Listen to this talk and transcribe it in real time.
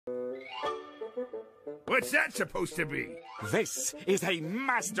What's that supposed to be? This is a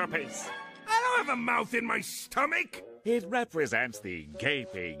masterpiece. I don't have a mouth in my stomach. It represents the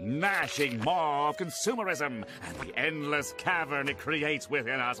gaping, gnashing maw of consumerism and the endless cavern it creates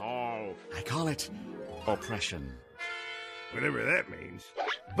within us all. I call it oppression. Whatever that means.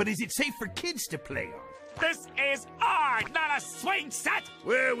 But is it safe for kids to play on? This is art, not a swing set!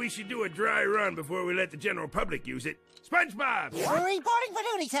 Well, we should do a dry run before we let the general public use it. SpongeBob! Reporting for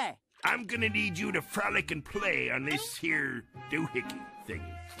duty, sir. I'm gonna need you to frolic and play on this here doohickey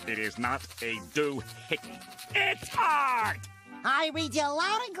thingy. It is not a doohickey. It's art! I read you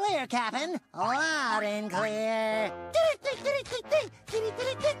loud and clear, Captain. Loud and clear.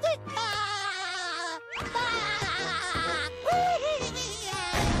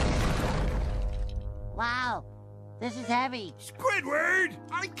 Wow, this is heavy. Squidward!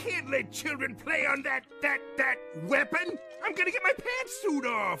 I can't let children play on that weapon! I'm gonna get my pantsuit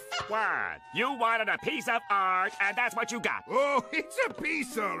off! What? You wanted a piece of art, and that's what you got. Oh, it's a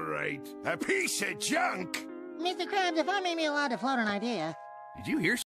piece, all right. A piece of junk! Mr. Krabs, if I may be allowed to float an idea. Did you hear